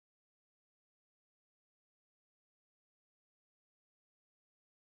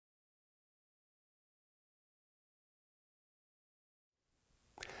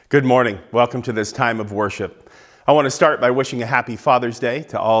Good morning. Welcome to this time of worship. I want to start by wishing a happy Father's Day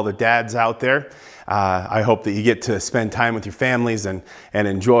to all the dads out there. I hope that you get to spend time with your families and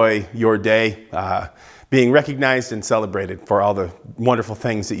enjoy your day, being recognized and celebrated for all the wonderful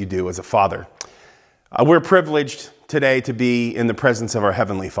things that you do as a father. We're privileged today to be in the presence of our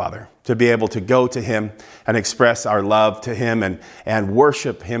Heavenly Father, to be able to go to Him and express our love to Him and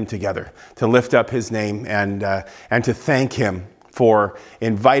worship Him together, to lift up His name and to thank Him for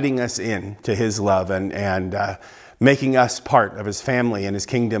inviting us in to His love and making us part of His family and His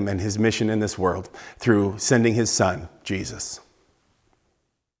kingdom and His mission in this world through sending His Son, Jesus.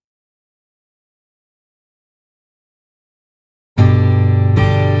 You've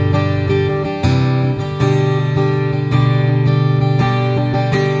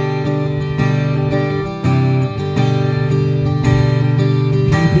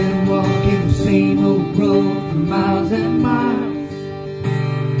been walking the same old road for miles and miles.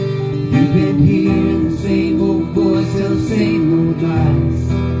 You've been hearing the same old voice tell the same old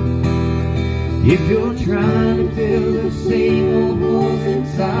lies. If you're trying to fill the same old holes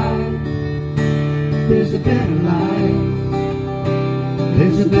inside, there's a better life.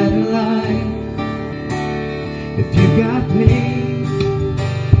 There's a better life. If you got pain,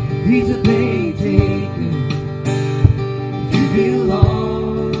 He's a pain taker. If you feel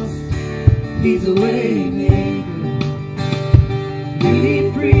lost, He's a way maker. You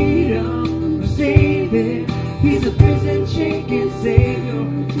need freedom or saving. He's a prison shaking savior.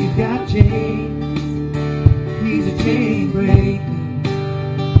 If you've got chains, He's a chain breaker.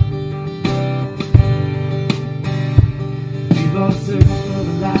 We've all searched for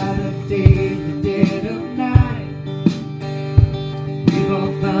the light of day in the dead of night. We've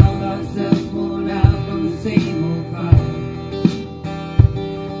all found ourselves worn out from the same old fight.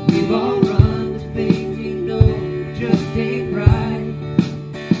 We've all run to things we know just ain't right.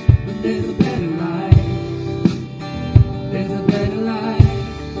 But there's a better life. There's a better life.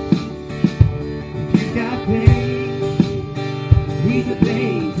 If you got pain, He's a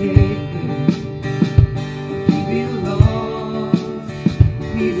pain taker. If you feel lost,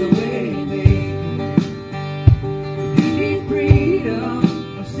 He's a way maker. If you need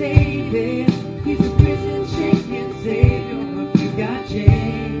freedom or saving, He's a prison shaking savior. If you got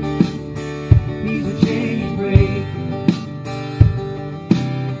chains, He's a chain breaker.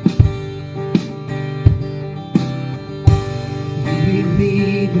 If you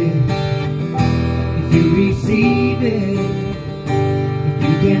believe it, if you receive it, if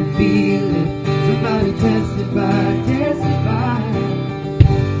you can feel it, somebody testify, testify.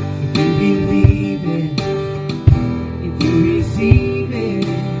 If you believe it, if you receive it,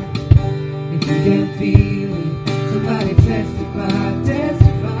 if you can feel it, somebody testify,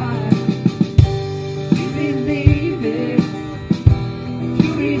 testify. If you believe it, if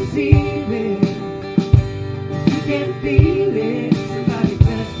you receive it, if you can feel it, somebody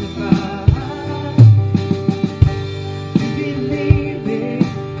testify. If you believe it,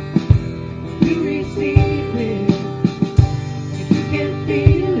 if you receive it, if you can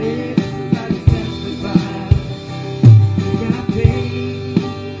feel it, somebody testify. You got pain,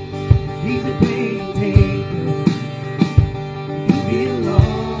 He's a pain taker. If you feel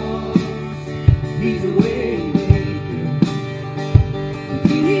lost, He's a way maker. If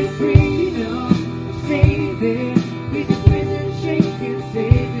you need freedom or saving, He's a prison shaking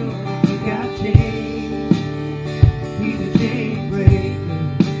savior. If you got chains, He's a chain breaker.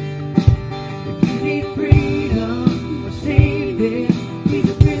 If you need freedom or saving, He's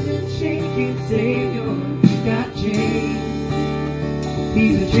a prison shaking savior. If you got chains,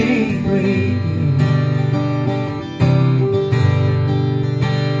 He's a chain breaker.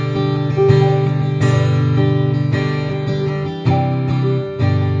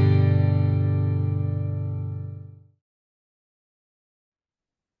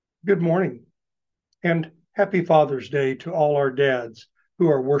 Good morning and happy Father's Day to all our dads who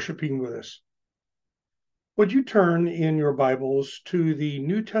are worshiping with us. Would you turn in your Bibles to the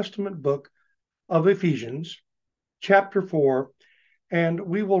New Testament book of Ephesians, chapter 4, and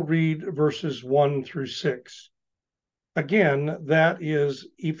we will read verses 1 through 6. Again, that is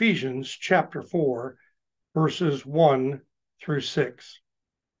Ephesians chapter 4, verses 1 through 6.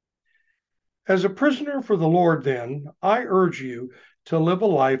 As a prisoner for the Lord, then, I urge you to live a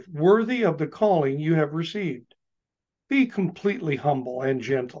life worthy of the calling you have received. Be completely humble and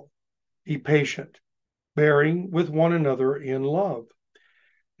gentle. Be patient, bearing with one another in love.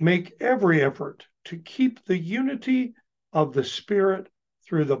 Make every effort to keep the unity of the Spirit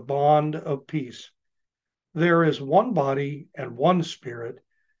through the bond of peace. There is one body and one Spirit,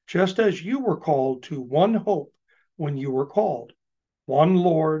 just as you were called to one hope when you were called, one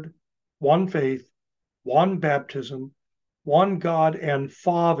Lord, one faith, one baptism, one God and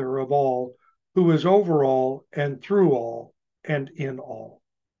Father of all, who is over all and through all and in all.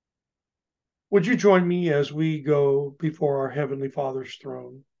 Would you join me as we go before our Heavenly Father's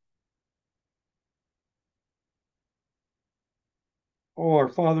throne? Oh, our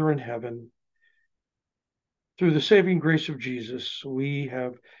Father in heaven, through the saving grace of Jesus, we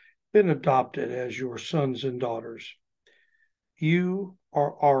have been adopted as your sons and daughters. You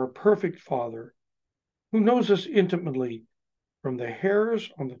are our perfect Father who knows us intimately from the hairs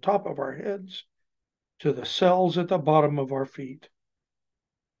on the top of our heads to the cells at the bottom of our feet.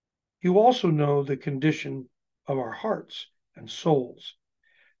 You also know the condition of our hearts and souls.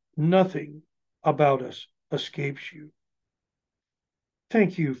 Nothing about us escapes you.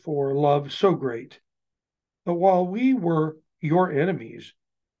 Thank you for love so great that while we were your enemies,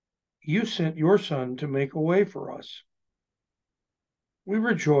 you sent your Son to make a way for us. We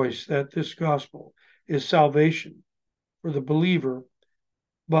rejoice that this gospel is salvation for the believer,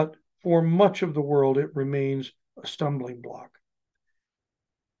 but for much of the world it remains a stumbling block.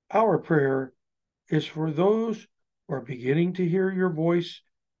 Our prayer is for those who are beginning to hear your voice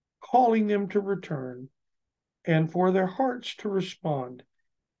calling them to return and for their hearts to respond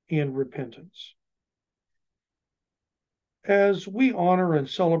in repentance. As we honor and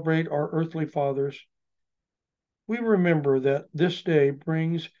celebrate our earthly fathers, we remember that this day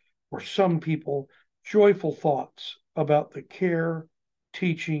brings for some people joyful thoughts about the care,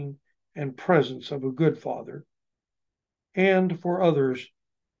 teaching, and presence of a good father, and for others,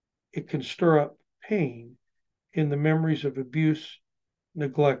 it can stir up pain in the memories of abuse,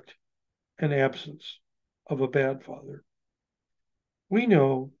 neglect, and absence of a bad father. We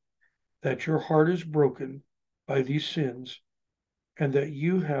know that your heart is broken by these sins and that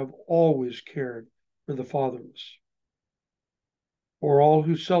you have always cared for the fatherless. For all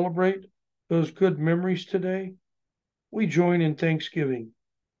who celebrate those good memories today, we join in thanksgiving.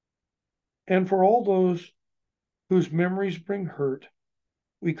 And for all those whose memories bring hurt,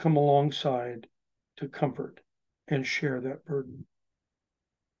 we come alongside to comfort and share that burden.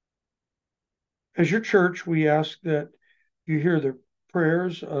 As your church, we ask that you hear the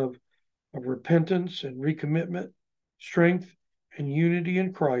prayers of repentance and recommitment, strength and unity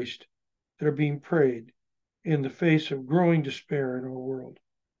in Christ that are being prayed in the face of growing despair in our world.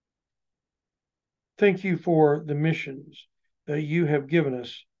 Thank you for the missions that you have given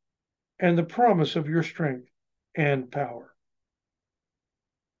us and the promise of your strength and power.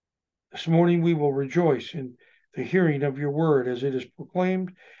 This morning we will rejoice in the hearing of your word as it is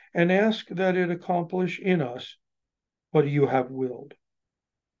proclaimed and ask that it accomplish in us what you have willed.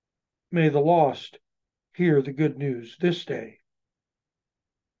 May the lost hear the good news this day.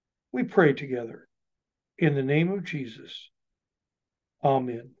 We pray together in the name of Jesus.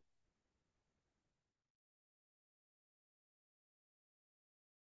 Amen.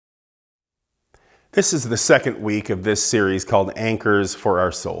 This is the second week of this series called Anchors for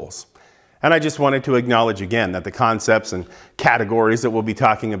Our Souls. And I just wanted to acknowledge again that the concepts and categories that we'll be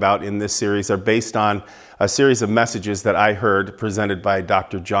talking about in this series are based on a series of messages that I heard presented by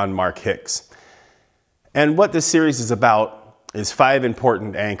Dr. John Mark Hicks. And what this series is about is 5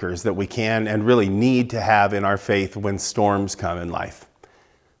 important anchors that we can and really need to have in our faith when storms come in life.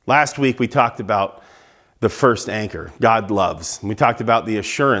 Last week we talked about the first anchor, God loves. We talked about the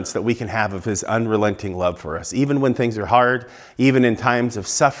assurance that we can have of his unrelenting love for us. Even when things are hard, even in times of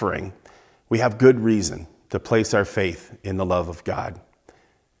suffering, we have good reason to place our faith in the love of God.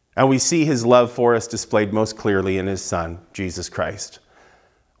 And we see his love for us displayed most clearly in his Son, Jesus Christ.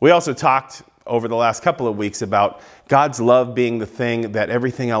 We also talked over the last couple of weeks about God's love being the thing that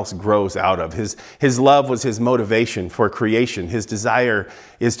everything else grows out of. His love was his motivation for creation. His desire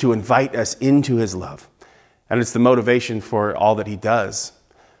is to invite us into his love. And it's the motivation for all that he does.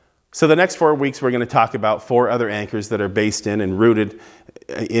 So the next 4 weeks, we're going to talk about 4 other anchors that are based in and rooted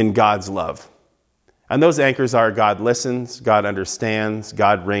in God's love. And those anchors are God listens, God understands,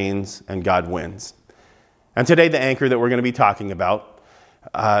 God reigns, and God wins. And today, the anchor that we're going to be talking about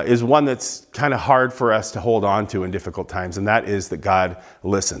is one that's kind of hard for us to hold on to in difficult times, and that is that God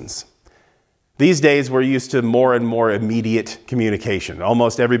listens. These days, we're used to more and more immediate communication.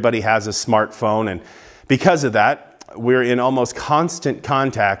 Almost everybody has a smartphone, and because of that, we're in almost constant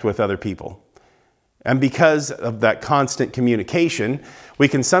contact with other people. And because of that constant communication, we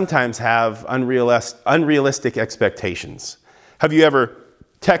can sometimes have unrealistic expectations. Have you ever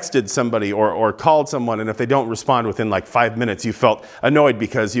texted somebody or called someone, and if they don't respond within like 5 minutes, you felt annoyed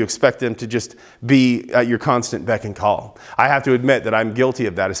because you expect them to just be at your constant beck and call? I have to admit that I'm guilty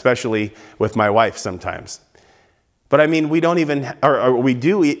of that, especially with my wife sometimes. But I mean, we don't even, or we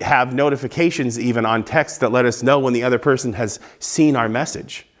do have notifications even on text that let us know when the other person has seen our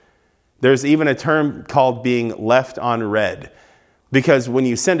message. There's even a term called being left on read, because when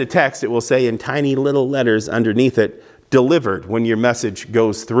you send a text, it will say in tiny little letters underneath it, delivered, when your message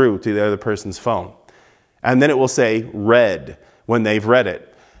goes through to the other person's phone. And then it will say read when they've read it.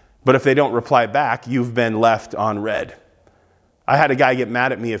 But if they don't reply back, you've been left on read. I had a guy get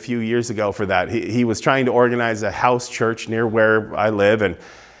mad at me a few years ago for that. He was trying to organize a house church near where I live. And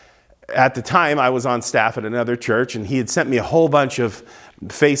at the time, I was on staff at another church, and he had sent me a whole bunch of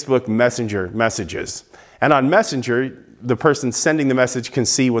Facebook Messenger messages. And on Messenger, the person sending the message can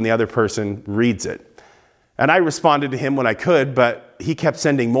see when the other person reads it. And I responded to him when I could, but he kept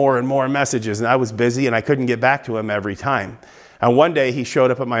sending more and more messages, and I was busy and I couldn't get back to him every time. And one day he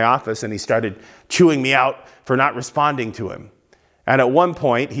showed up at my office and he started chewing me out for not responding to him. And at one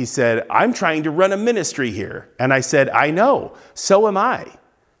point he said, "I'm trying to run a ministry here." And I said, "I know, so am I."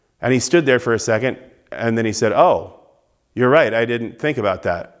 And he stood there for a second, and then he said, "Oh, you're right, I didn't think about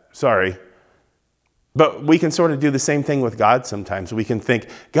that. Sorry." But we can sort of do the same thing with God sometimes. We can think,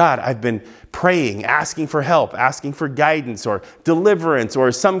 God, I've been praying, asking for help, asking for guidance or deliverance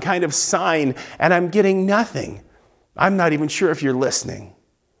or some kind of sign, and I'm getting nothing. I'm not even sure if you're listening.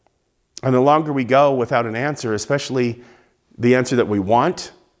 And the longer we go without an answer, especially the answer that we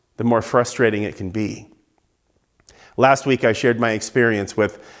want, the more frustrating it can be. Last week, I shared my experience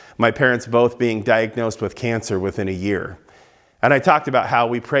with my parents both being diagnosed with cancer within a year. And I talked about how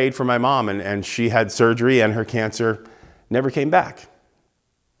we prayed for my mom and she had surgery and her cancer never came back.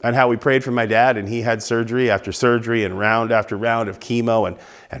 And how we prayed for my dad and he had surgery and round after round of chemo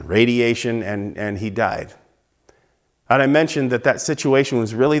and radiation and he died. And I mentioned that situation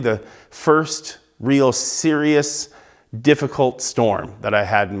was really the first real serious, difficult storm that I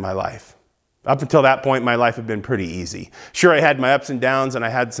had in my life. Up until that point, my life had been pretty easy. Sure, I had my ups and downs and I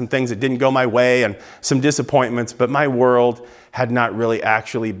had some things that didn't go my way and some disappointments, but my world had not really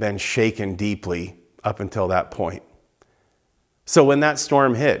actually been shaken deeply up until that point. So when that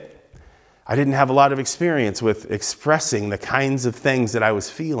storm hit, I didn't have a lot of experience with expressing the kinds of things that I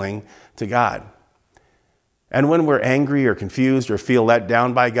was feeling to God. And when we're angry or confused or feel let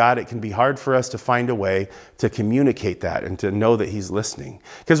down by God, it can be hard for us to find a way to communicate that and to know that He's listening.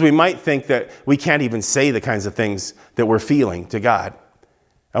 Because we might think that we can't even say the kinds of things that we're feeling to God.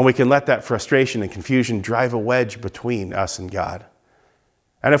 And we can let that frustration and confusion drive a wedge between us and God.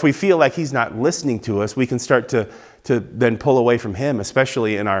 And if we feel like He's not listening to us, we can start to then pull away from Him,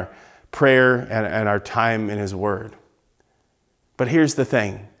 especially in our prayer and our time in His Word. But here's the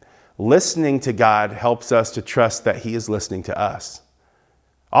thing. Listening to God helps us to trust that He is listening to us.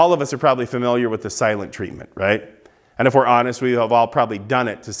 All of us are probably familiar with the silent treatment, right? And if we're honest, we have all probably done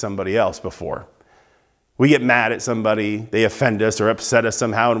it to somebody else before. We get mad at somebody, they offend us or upset us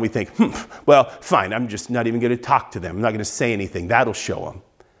somehow, and we think, well, fine, I'm just not even going to talk to them. I'm not going to say anything. That'll show them.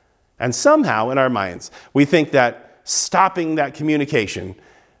 And somehow in our minds, we think that stopping that communication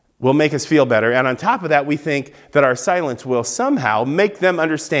will make us feel better. And on top of that, we think that our silence will somehow make them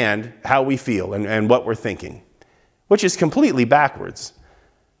understand how we feel and what we're thinking, which is completely backwards.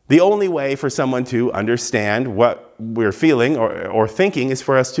 The only way for someone to understand what we're feeling or thinking is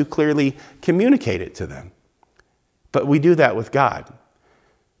for us to clearly communicate it to them. But we do that with God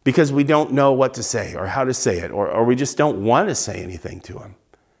because we don't know what to say or how to say it, or we just don't want to say anything to Him.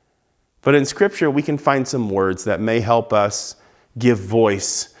 But in Scripture, we can find some words that may help us give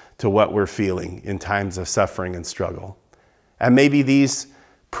voice to what we're feeling in times of suffering and struggle. And maybe these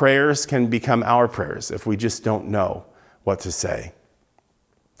prayers can become our prayers if we just don't know what to say.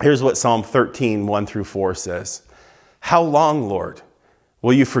 Here's what Psalm 13, 1-4 says. "How long, Lord,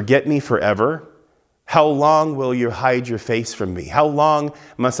 will you forget me forever? How long will you hide your face from me? How long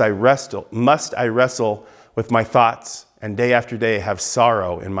must I wrestle with my thoughts and day after day have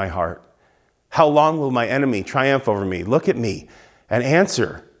sorrow in my heart? How long will my enemy triumph over me? Look at me and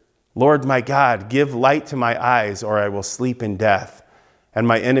answer. Lord my God, give light to my eyes, or I will sleep in death. And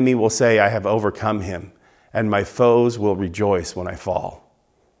my enemy will say, I have overcome him, and my foes will rejoice when I fall."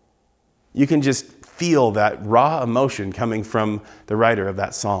 You can just feel that raw emotion coming from the writer of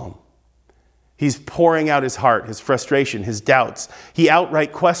that psalm. He's pouring out his heart, his frustration, his doubts. He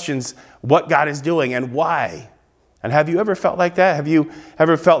outright questions what God is doing and why. And have you ever felt like that? Have you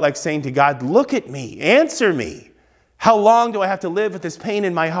ever felt like saying to God, look at me, answer me? How long do I have to live with this pain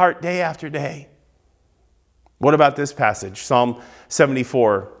in my heart day after day? What about this passage? Psalm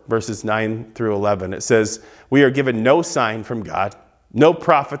 74, verses 9-11. It says, "We are given no sign from God. No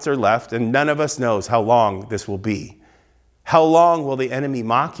prophets are left, and none of us knows how long this will be. How long will the enemy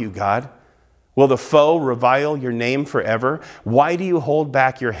mock you, God? Will the foe revile your name forever? Why do you hold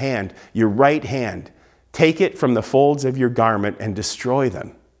back your hand, your right hand? Take it from the folds of your garment and destroy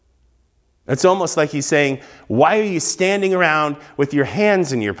them. It's almost like he's saying, why are you standing around with your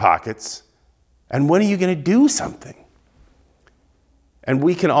hands in your pockets? And when are you going to do something? And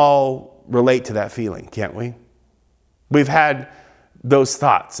we can all relate to that feeling, can't we? We've had those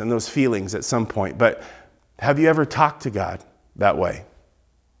thoughts and those feelings at some point, but have you ever talked to God that way?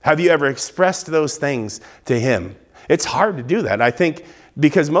 Have you ever expressed those things to him? It's hard to do that, I think,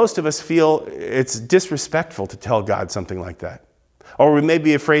 because most of us feel it's disrespectful to tell God something like that. Or we may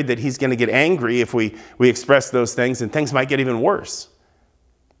be afraid that he's going to get angry if we express those things, and things might get even worse.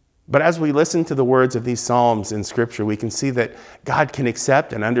 But as we listen to the words of these Psalms in Scripture, we can see that God can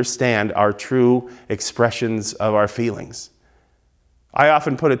accept and understand our true expressions of our feelings. I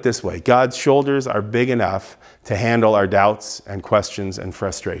often put it this way: God's shoulders are big enough to handle our doubts and questions and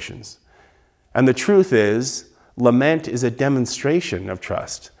frustrations. And the truth is, lament is a demonstration of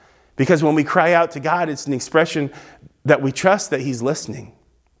trust. Because when we cry out to God, it's an expression that we trust that he's listening.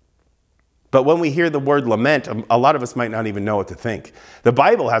 But when we hear the word lament, a lot of us might not even know what to think. The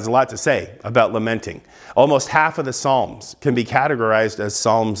Bible has a lot to say about lamenting. Almost half of the Psalms can be categorized as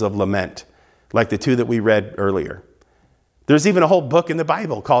Psalms of lament, like the two that we read earlier. There's even a whole book in the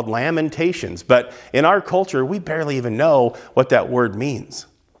Bible called Lamentations, but in our culture, we barely even know what that word means.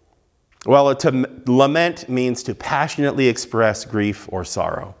 Well, to lament means to passionately express grief or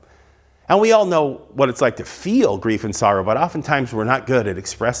sorrow. And we all know what it's like to feel grief and sorrow, but oftentimes we're not good at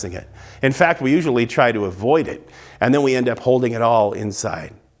expressing it. In fact, we usually try to avoid it, and then we end up holding it all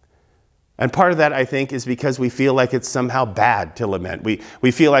inside. And part of that, I think, is because we feel like it's somehow bad to lament.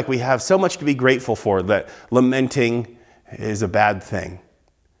 We feel like we have so much to be grateful for that lamenting is a bad thing.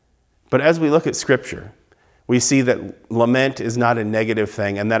 But as we look at Scripture, we see that lament is not a negative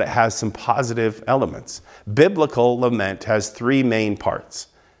thing and that it has some positive elements. Biblical lament has three main parts.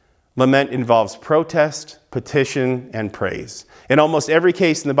 Lament involves protest, petition, and praise. In almost every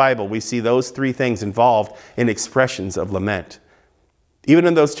case in the Bible, we see those three things involved in expressions of lament. Even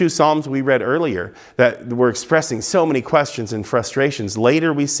in those two Psalms we read earlier that were expressing so many questions and frustrations,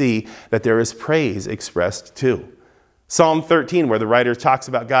 later we see that there is praise expressed too. Psalm 13, where the writer talks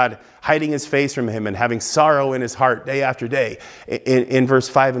about God hiding his face from him and having sorrow in his heart day after day. In verse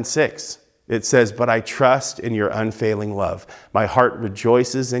 5 and 6, it says, "But I trust in your unfailing love. My heart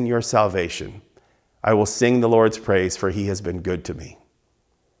rejoices in your salvation. I will sing the Lord's praise, for he has been good to me."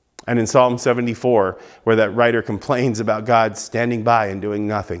 And in Psalm 74, where that writer complains about God standing by and doing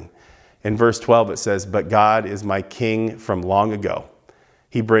nothing, in verse 12 it says, "But God is my king from long ago.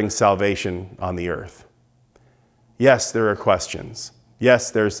 He brings salvation on the earth." Yes, there are questions.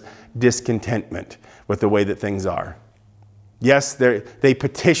 Yes, there's discontentment with the way that things are. Yes, they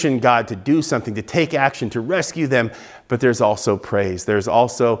petition God to do something, to take action, to rescue them, but there's also praise. There's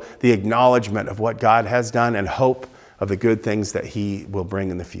also the acknowledgement of what God has done and hope of the good things that he will bring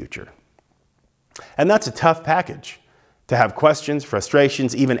in the future. And that's a tough package, to have questions,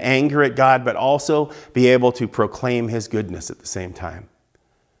 frustrations, even anger at God, but also be able to proclaim his goodness at the same time.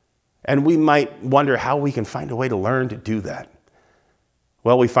 And we might wonder how we can find a way to learn to do that.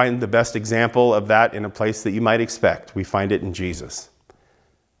 Well, we find the best example of that in a place that you might expect. We find it in Jesus.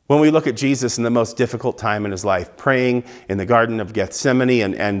 When we look at Jesus in the most difficult time in his life, praying in the Garden of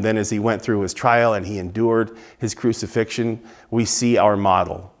Gethsemane, and then as he went through his trial and he endured his crucifixion, we see our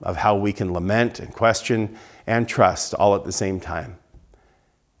model of how we can lament and question and trust all at the same time.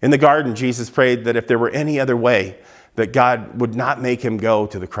 In the garden, Jesus prayed that if there were any other way, that God would not make him go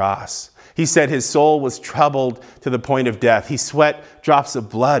to the cross. He said his soul was troubled to the point of death. He sweat drops of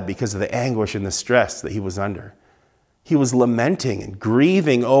blood because of the anguish and the stress that he was under. He was lamenting and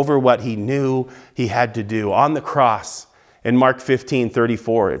grieving over what he knew he had to do. On the cross, in Mark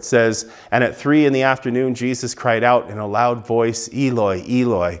 15:34, it says, "And at 3 p.m, Jesus cried out in a loud voice, 'Eloi,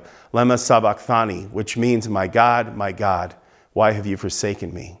 Eloi, lema sabachthani,' which means, my God, why have you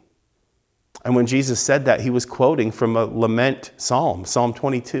forsaken me?" And when Jesus said that, he was quoting from a lament psalm, Psalm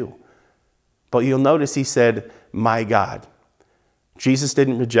 22. But you'll notice he said, "My God." Jesus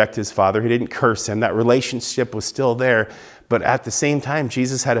didn't reject his Father. He didn't curse him. That relationship was still there. But at the same time,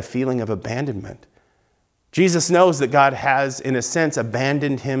 Jesus had a feeling of abandonment. Jesus knows that God has, in a sense,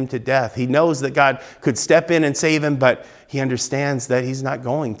 abandoned him to death. He knows that God could step in and save him, but he understands that he's not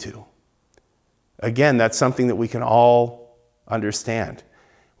going to. Again, that's something that we can all understand.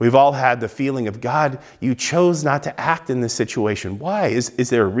 We've all had the feeling of, God, you chose not to act in this situation. Why? Is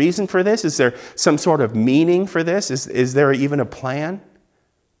there a reason for this? Is there some sort of meaning for this? Is there even a plan?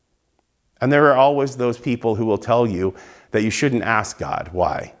 And there are always those people who will tell you that you shouldn't ask God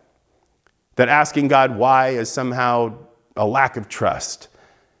why. that asking God why is somehow a lack of trust.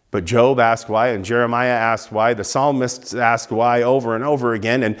 But Job asked why, and Jeremiah asked why, the psalmists asked why over and over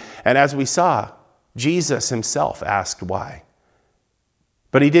again, and as we saw, Jesus himself asked why.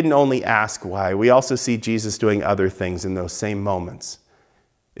 But he didn't only ask why. We also see Jesus doing other things in those same moments.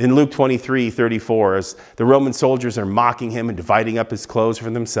 In Luke 23:34, as the Roman soldiers are mocking him and dividing up his clothes for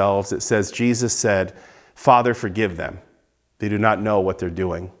themselves, it says, Jesus said, "Father, forgive them. They do not know what they're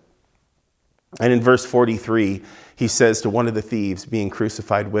doing." And in verse 43, he says to one of the thieves being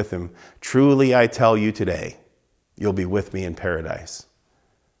crucified with him, "Truly I tell you today, you'll be with me in paradise."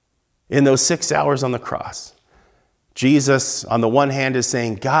 In those 6 hours on the cross, Jesus, on the one hand, is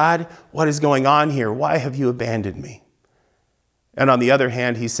saying, "God, what is going on here? Why have you abandoned me?" And on the other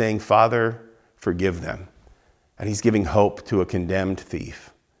hand, he's saying, "Father, forgive them." And he's giving hope to a condemned thief.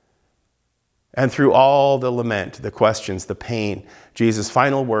 And through all the lament, the questions, the pain, Jesus'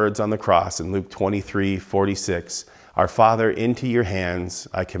 final words on the cross in Luke 23:46, "Our Father, into your hands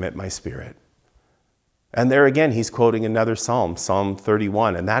I commit my spirit." And there again, he's quoting another psalm, Psalm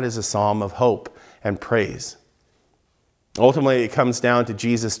 31, and that is a psalm of hope and praise. Ultimately, it comes down to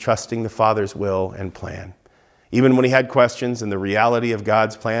Jesus trusting the Father's will and plan. Even when he had questions and the reality of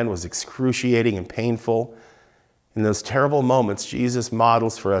God's plan was excruciating and painful, in those terrible moments, Jesus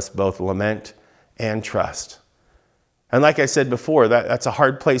models for us both lament and trust. And like I said before, that's a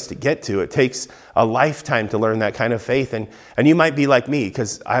hard place to get to. It takes a lifetime to learn that kind of faith. And you might be like me,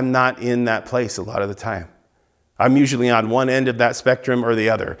 because I'm not in that place a lot of the time. I'm usually on one end of that spectrum or the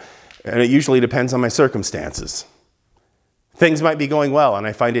other. And it usually depends on my circumstances. Things might be going well, and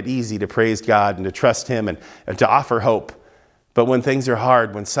I find it easy to praise God and to trust him and to offer hope. But when things are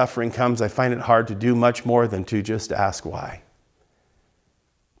hard, when suffering comes, I find it hard to do much more than to just ask why.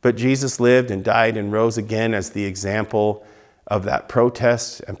 But Jesus lived and died and rose again as the example of that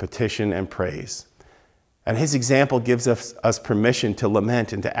protest and petition and praise. And his example gives us permission to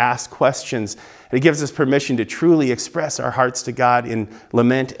lament and to ask questions. And it gives us permission to truly express our hearts to God in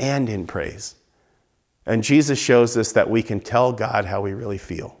lament and in praise. And Jesus shows us that we can tell God how we really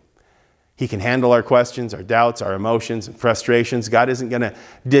feel. He can handle our questions, our doubts, our emotions, and frustrations. God isn't going to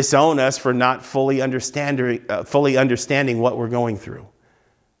disown us for not fully understanding what we're going through.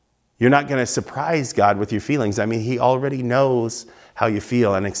 You're not going to surprise God with your feelings. I mean, he already knows how you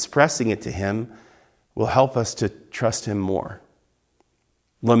feel, and expressing it to him will help us to trust him more.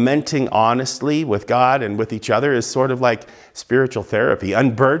 Lamenting honestly with God and with each other is sort of like spiritual therapy,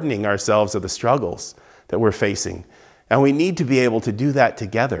 unburdening ourselves of the struggles that we're facing. And we need to be able to do that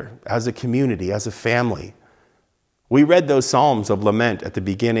together as a community, as a family. We read those Psalms of lament at the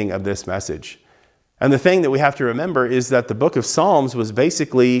beginning of this message. And the thing that we have to remember is that the book of Psalms was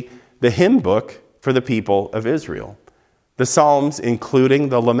basically the hymn book for the people of Israel. The Psalms, including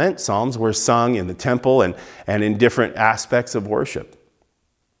the lament Psalms, were sung in the temple and in different aspects of worship.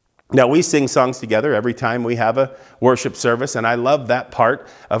 Now, we sing songs together every time we have a worship service, and I love that part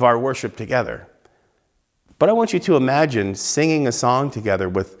of our worship together. But I want you to imagine singing a song together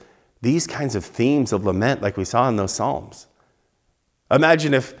with these kinds of themes of lament like we saw in those Psalms.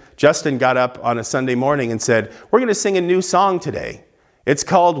 Imagine if Justin got up on a Sunday morning and said, "We're going to sing a new song today. It's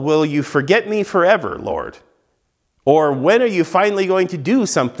called, 'Will You Forget Me Forever, Lord?' Or, 'When are you finally going to do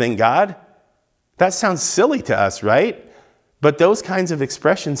something, God?'" That sounds silly to us, right? But those kinds of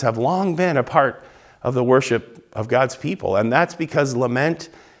expressions have long been a part of the worship of God's people. And that's because lament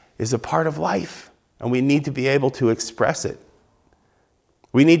is a part of life. And we need to be able to express it.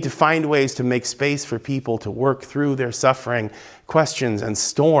 We need to find ways to make space for people to work through their suffering, questions, and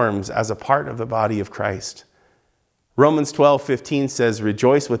storms as a part of the body of Christ. Romans 12:15 says,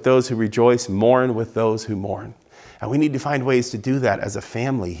 "Rejoice with those who rejoice, mourn with those who mourn." And we need to find ways to do that as a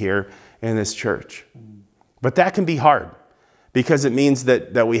family here in this church. But that can be hard because it means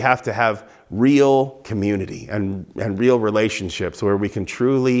that we have to have real community and real relationships where we can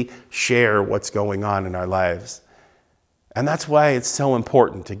truly share what's going on in our lives. And that's why it's so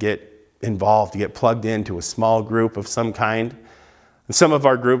important to get involved, to get plugged into a small group of some kind. And some of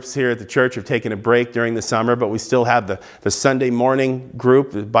our groups here at the church have taken a break during the summer, but we still have the Sunday morning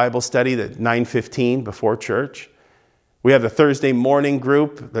group, the Bible study at 9:15 before church. We have the Thursday morning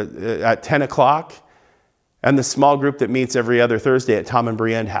group at 10 o'clock. And the small group that meets every other Thursday at Tom and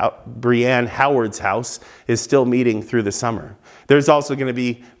Brianne Howard's house is still meeting through the summer. There's also going to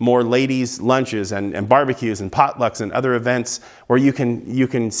be more ladies' lunches and barbecues and potlucks and other events where you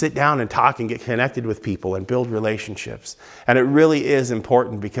can sit down and talk and get connected with people and build relationships. And it really is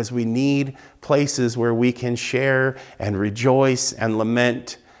important because we need places where we can share and rejoice and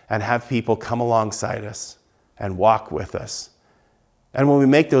lament and have people come alongside us and walk with us. And when we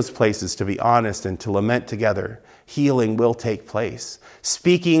make those places to be honest and to lament together, healing will take place.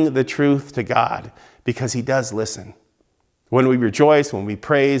 Speaking the truth to God, because he does listen. When we rejoice, when we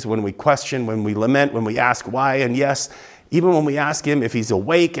praise, when we question, when we lament, when we ask why, and yes, even when we ask him if he's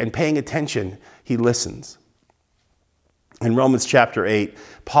awake and paying attention, he listens. In Romans chapter 8,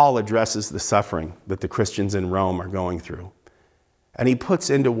 Paul addresses the suffering that the Christians in Rome are going through. And he puts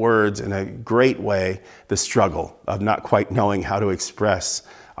into words in a great way the struggle of not quite knowing how to express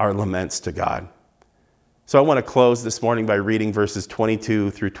our laments to God. So I want to close this morning by reading verses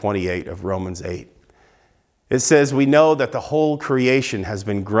 22 through 28 of Romans 8. It says, "We know that the whole creation has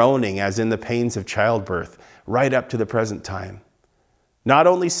been groaning as in the pains of childbirth right up to the present time. Not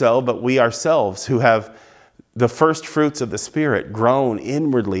only so, but we ourselves who have the first fruits of the Spirit groan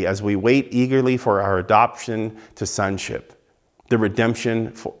inwardly as we wait eagerly for our adoption to sonship, the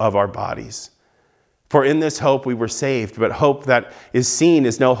redemption of our bodies. For in this hope we were saved, but hope that is seen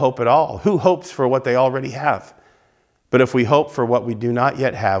is no hope at all. Who hopes for what they already have? But if we hope for what we do not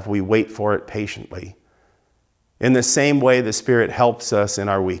yet have, we wait for it patiently. In the same way, the Spirit helps us in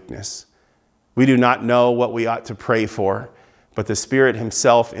our weakness. We do not know what we ought to pray for, but the Spirit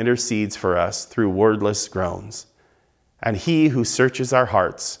himself intercedes for us through wordless groans. And he who searches our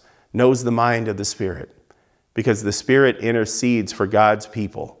hearts knows the mind of the Spirit, because the Spirit intercedes for God's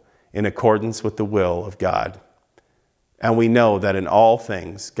people in accordance with the will of God. And we know that in all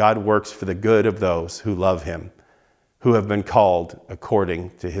things God works for the good of those who love him, who have been called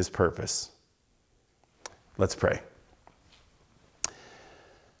according to his purpose." Let's pray.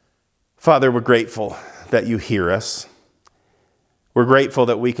 Father, we're grateful that you hear us. We're grateful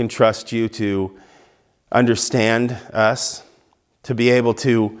that we can trust you to understand us, to be able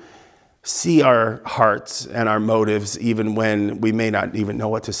to see our hearts and our motives even when we may not even know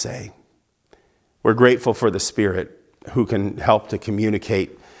what to say. We're grateful for the Spirit who can help to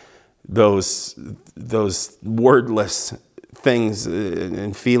communicate those wordless things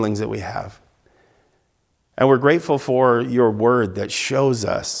and feelings that we have. And we're grateful for your word that shows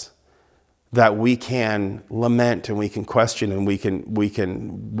us that we can lament and we can question and we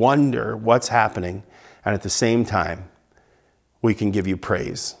can wonder what's happening, and at the same time we can give you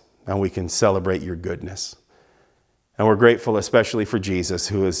praise and we can celebrate your goodness. And we're grateful especially for Jesus,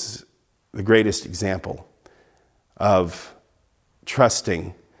 who is the greatest example of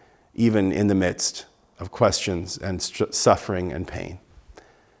trusting even in the midst of questions and suffering and pain.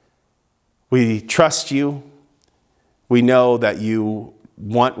 We trust you. We know that you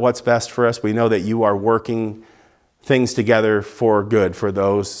want what's best for us. We know that you are working things together for good for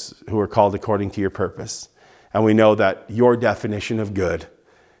those who are called according to your purpose. And we know that your definition of good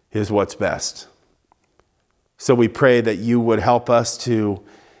is what's best. So we pray that you would help us to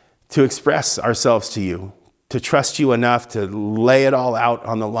express ourselves to you, to trust you enough to lay it all out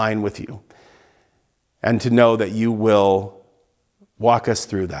on the line with you, and to know that you will walk us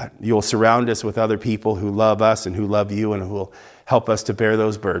through that. You'll surround us with other people who love us and who love you and who will help us to bear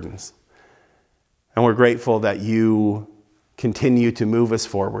those burdens. And we're grateful that you continue to move us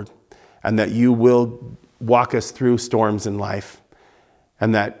forward and that you will walk us through storms in life,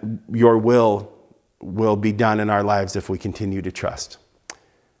 and that your will be done in our lives if we continue to trust.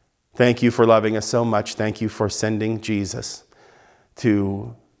 Thank you for loving us so much. Thank you for sending Jesus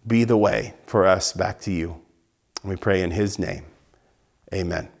to be the way for us back to you. And we pray in his name.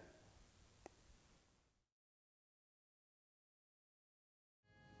 Amen.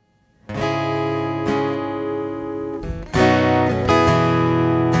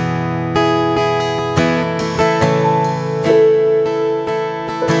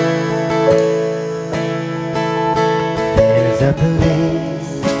 There's a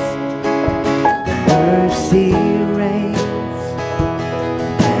place where mercy reigns,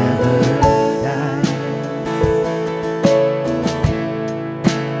 never dies.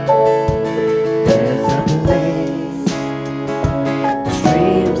 There's a place where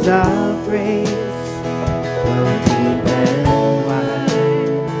streams of grace flow deep and wide,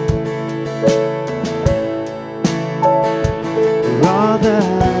 where all the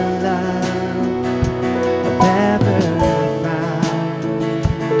love I've ever found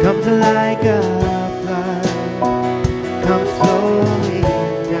comes like a flood, comes flowing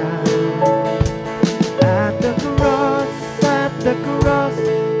down. At the cross,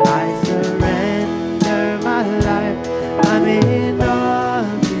 I surrender my life. I'm in awe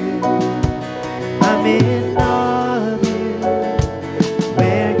of you. I'm in awe of you.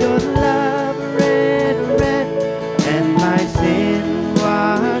 Where your love red, and my sin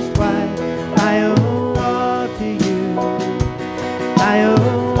washed white. I owe all to you. I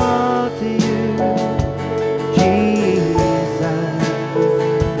owe all to you, Jesus.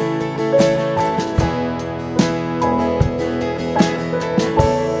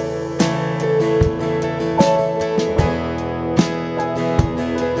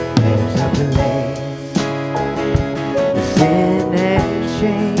 place. The sin and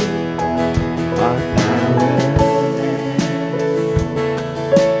shame are powerless.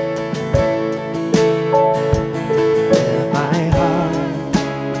 Where my heart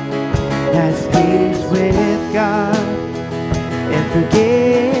has peace with God and forgiveness.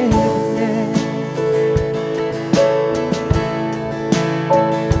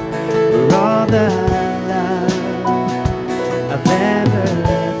 For all the love I've ever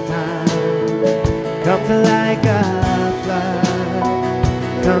found comes like a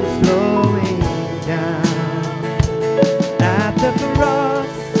flood, comes flowing down. At the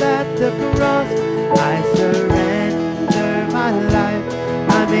cross, I surrender my life.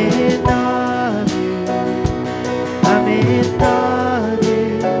 I'm in awe of you. I'm in awe of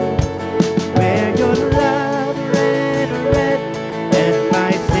you. Where your love ran red and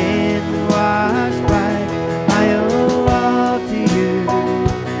my sin washed white. I owe all to you.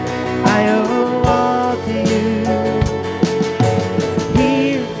 I owe all to you.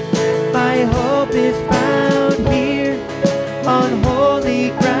 Here, my hope is found. Here, on holy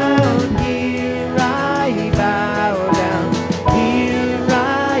ground. Here I bow down. Here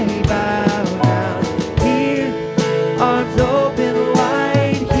I bow down. Here, arms open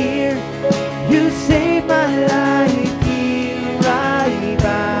wide. Here, you saved my life. Here I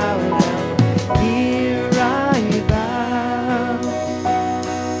bow down. Here I bow.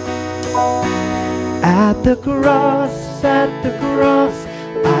 At the cross,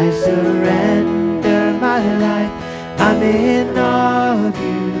 I surrender my life. I'm in awe of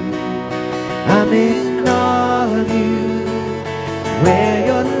you. I'm in awe of you. Where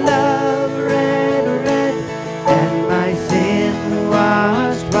your love ran red and my sin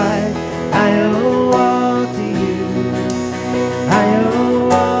washed white. I owe all to you. I owe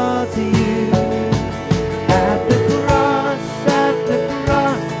all to you. At the cross,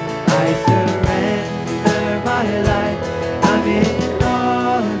 I surrender my life. I'm in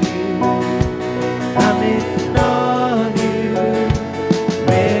awe of you. I'm in awe of you.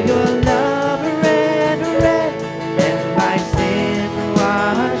 Where your love ran red and my sin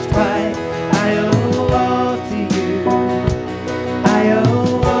washed white. I owe all to you. I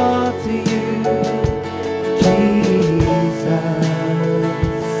owe all to you, Jesus.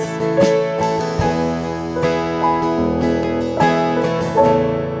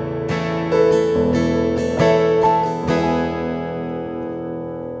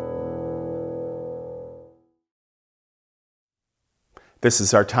 This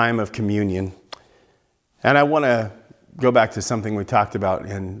is our time of communion. And I want to go back to something we talked about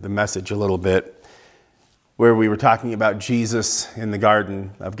in the message a little bit, where we were talking about Jesus in the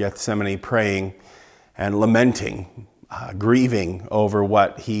Garden of Gethsemane praying and lamenting, grieving over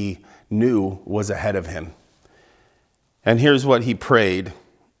what he knew was ahead of him. And here's what he prayed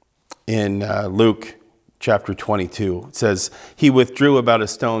in Luke chapter 22. It says, "He withdrew about a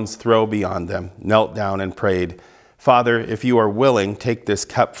stone's throw beyond them, knelt down and prayed, 'Father, if you are willing, take this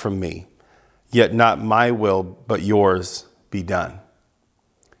cup from me. Yet not my will, but yours be done.'"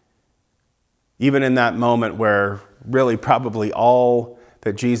 Even in that moment where really probably all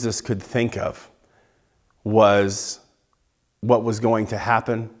that Jesus could think of was what was going to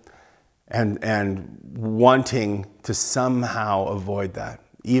happen and wanting to somehow avoid that.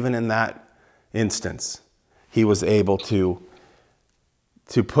 Even in that instance, he was able to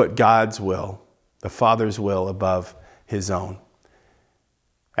put God's will, the Father's will, above his own.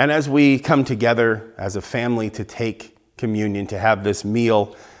 And as we come together as a family to take communion, to have this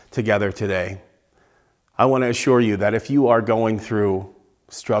meal together today, I want to assure you that if you are going through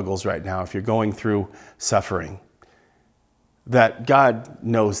struggles right now, if you're going through suffering, that God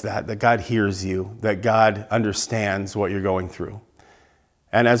knows that God hears you, that God understands what you're going through.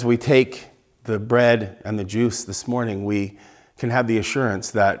 And as we take the bread and the juice this morning, we can have the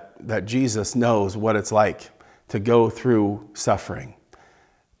assurance that Jesus knows what it's like to go through suffering.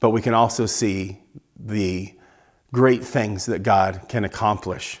 But we can also see the great things that God can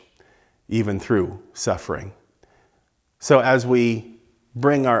accomplish even through suffering. So as we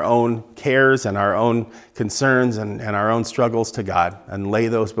bring our own cares and our own concerns and our own struggles to God and lay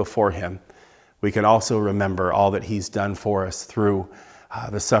those before him, we can also remember all that he's done for us through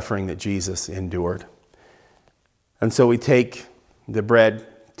the suffering that Jesus endured. And so we take the bread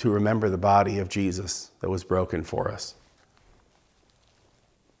to remember the body of Jesus that was broken for us.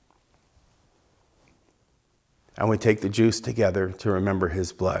 And we take the juice together to remember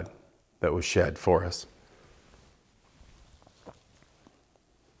his blood that was shed for us.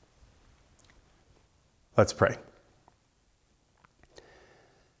 Let's pray.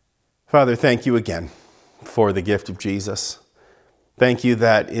 Father, thank you again for the gift of Jesus. Thank you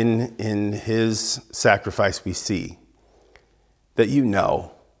that in his sacrifice we see that you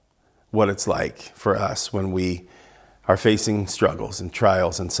know what it's like for us when we are facing struggles and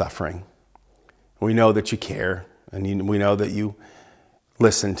trials and suffering. We know that you care, and we know that you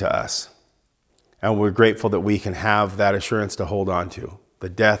listen to us. And we're grateful that we can have that assurance to hold on to, the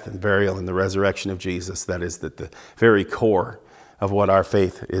death and burial and the resurrection of Jesus. That is the very core of what our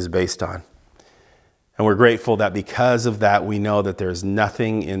faith is based on. And we're grateful that because of that, we know that there's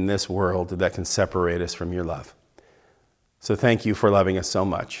nothing in this world that can separate us from your love. So thank you for loving us so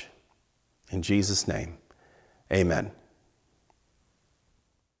much. In Jesus' name, amen.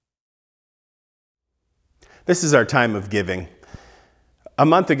 This is our time of giving. A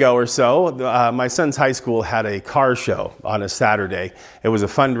month ago or so, my son's high school had a car show on a Saturday. It was a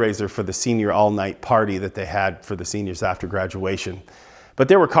fundraiser for the senior all-night party that they had for the seniors after graduation. But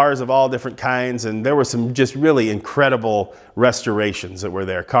there were cars of all different kinds, and there were some just really incredible restorations that were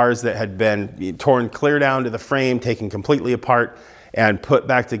there. Cars that had been torn clear down to the frame, taken completely apart, and put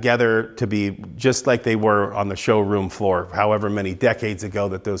back together to be just like they were on the showroom floor, however many decades ago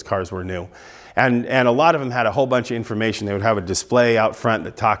that those cars were new. And a lot of them had a whole bunch of information. They would have a display out front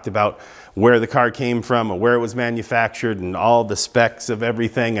that talked about where the car came from and where it was manufactured and all the specs of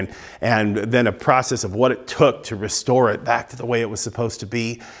everything, and then a process of what it took to restore it back to the way it was supposed to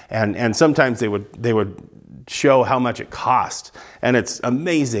be. And sometimes they would show how much it cost. And it's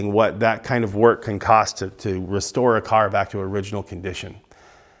amazing what that kind of work can cost to restore a car back to original condition.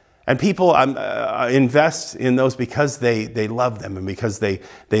 And people invest in those because they love them and because they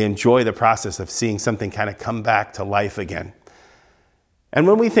enjoy the process of seeing something kind of come back to life again. And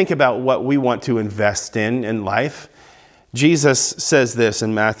when we think about what we want to invest in life, Jesus says this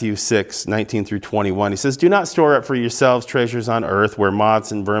in Matthew 6:19 through 21. He says, "Do not store up for yourselves treasures on earth where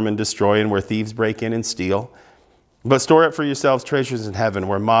moths and vermin destroy and where thieves break in and steal. But store up for yourselves treasures in heaven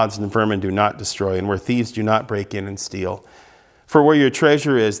where moths and vermin do not destroy and where thieves do not break in and steal. For where your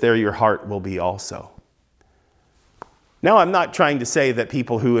treasure is, there your heart will be also." Now, I'm not trying to say that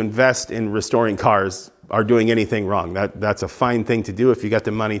people who invest in restoring cars are doing anything wrong. That's a fine thing to do if you got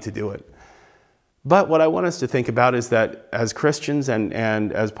the money to do it. But what I want us to think about is that as Christians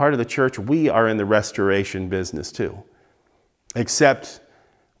and as part of the church, we are in the restoration business too. Except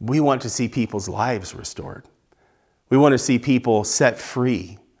we want to see people's lives restored. We want to see people set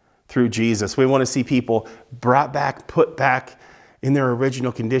free through Jesus. We want to see people brought back, put back in their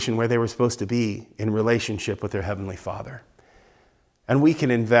original condition where they were supposed to be in relationship with their Heavenly Father. And we can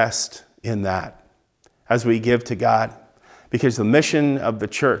invest in that as we give to God, because the mission of the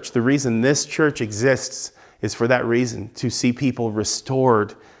church, the reason this church exists, is for that reason, to see people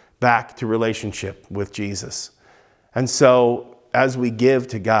restored back to relationship with Jesus. And so as we give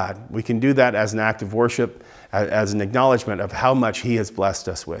to God, we can do that as an act of worship, as an acknowledgement of how much He has blessed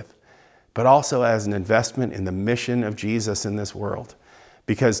us with, but also as an investment in the mission of Jesus in this world.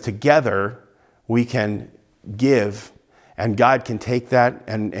 Because together we can give, and God can take that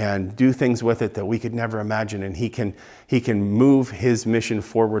and do things with it that we could never imagine. And He can move His mission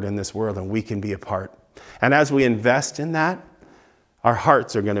forward in this world, and we can be a part. And as we invest in that, our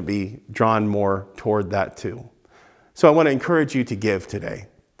hearts are going to be drawn more toward that too. So I want to encourage you to give today,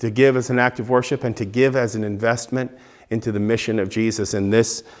 to give as an act of worship and to give as an investment into the mission of Jesus in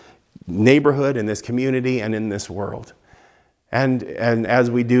this neighborhood, in this community, and in this world. And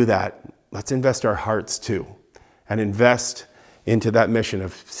as we do that, let's invest our hearts too, and invest into that mission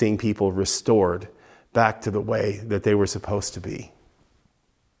of seeing people restored back to the way that they were supposed to be.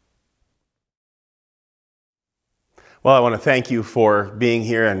 Well, I want to thank you for being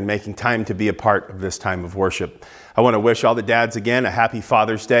here and making time to be a part of this time of worship. I want to wish all the dads again a happy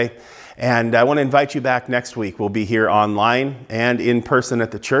Father's Day. And I want to invite you back next week. We'll be here online and in person at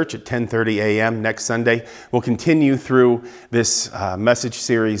the church at 10:30 a.m. next Sunday. We'll continue through this message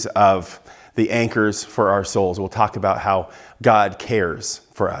series of the anchors for our souls. We'll talk about how God cares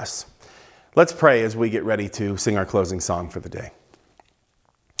for us. Let's pray as we get ready to sing our closing song for the day.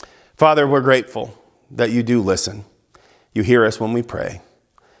 Father, we're grateful that you do listen. You hear us when we pray,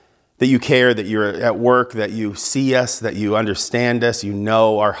 that you care, that you're at work, that you see us, that you understand us, you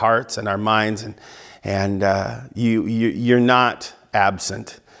know our hearts and our minds, and you're not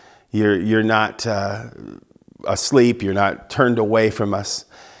absent. You're not asleep. You're not turned away from us.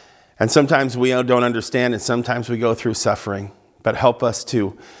 And sometimes we don't understand, and sometimes we go through suffering. But help us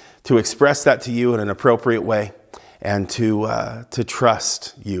to express that to you in an appropriate way, and to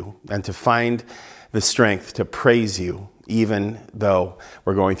trust you, and to find the strength to praise you, even though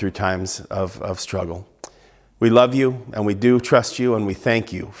we're going through times of struggle. We love you, and we do trust you, and we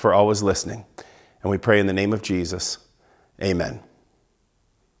thank you for always listening. And we pray in the name of Jesus. Amen.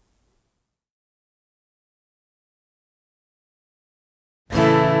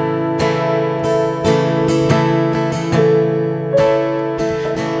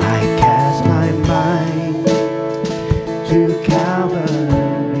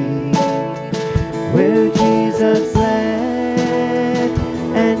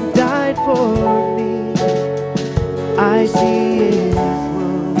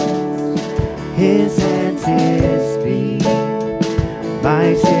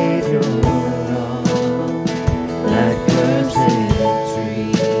 Savior on that cursed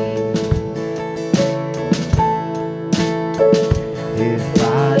tree. His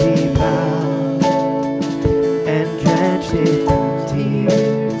body bound and drenched in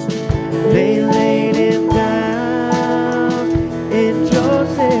tears, they laid him down in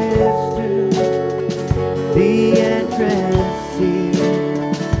Joseph's tomb. The entrance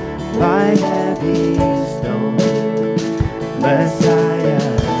sealed by heavy stone. Messiah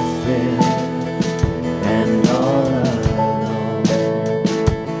still and all alone.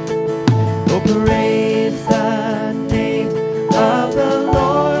 Oh, praise the name of the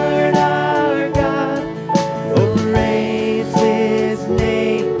Lord our God. Oh, praise his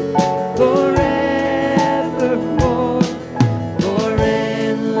name forevermore. For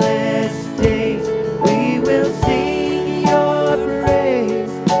endless days we will sing your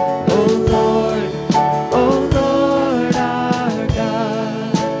praise. Oh Lord, oh Lord our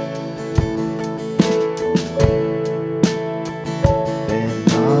God. Then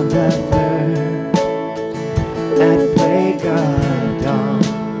on the third, at break of dawn,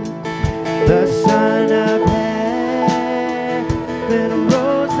 the Son of Heaven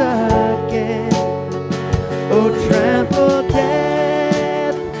rose again. Oh, trample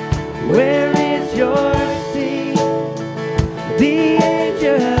death, where is your sting? The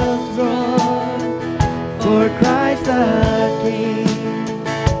angels roar for Christ the King.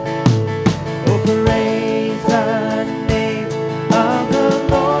 Oh, praise the name of the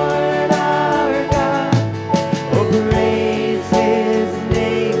Lord our God. Oh, praise his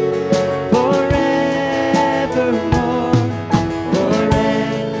name forevermore. For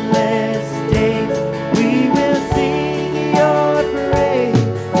endless days we will sing your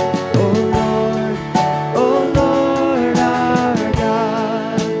praise. Oh Lord our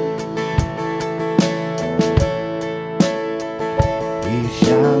God. He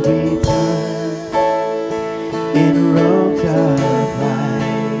shall be done in robes of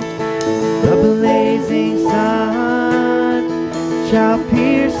light. The blazing sun shall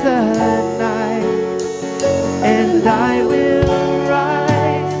pierce the night, and I will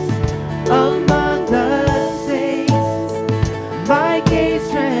rise among the saints, my gaze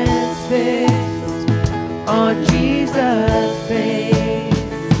transfixed on Jesus' face.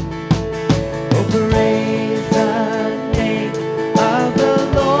 Oh, praise the name of the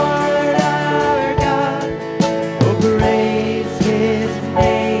Lord our God. Oh, praise his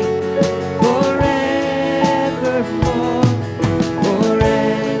name forevermore. For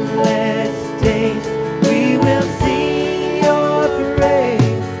endless days we will sing your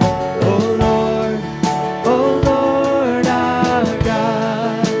praise. Oh Lord our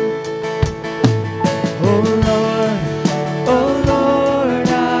God. Oh Lord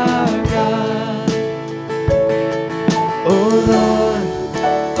our God. Oh Lord